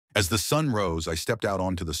As the sun rose, I stepped out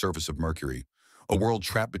onto the surface of Mercury, a world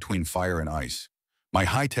trapped between fire and ice. My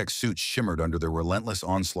high-tech suit shimmered under the relentless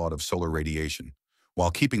onslaught of solar radiation,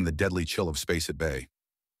 while keeping the deadly chill of space at bay.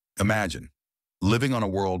 Imagine living on a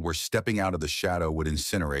world where stepping out of the shadow would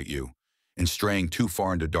incinerate you, and straying too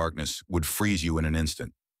far into darkness would freeze you in an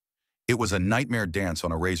instant. It was a nightmare dance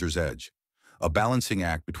on a razor's edge, a balancing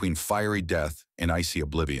act between fiery death and icy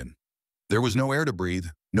oblivion. There was no air to breathe,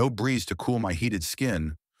 no breeze to cool my heated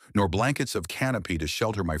skin, nor blankets of canopy to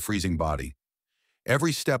shelter my freezing body.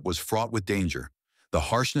 Every step was fraught with danger. The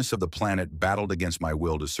harshness of the planet battled against my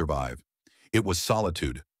will to survive. It was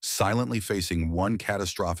solitude, silently facing one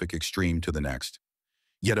catastrophic extreme to the next.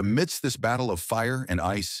 Yet amidst this battle of fire and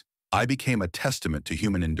ice, I became a testament to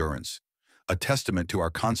human endurance, a testament to our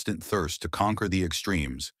constant thirst to conquer the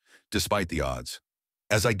extremes, despite the odds.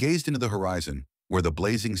 As I gazed into the horizon, where the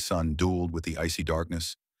blazing sun dueled with the icy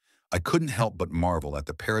darkness, I couldn't help but marvel at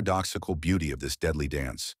the paradoxical beauty of this deadly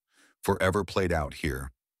dance, forever played out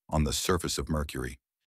here on the surface of Mercury.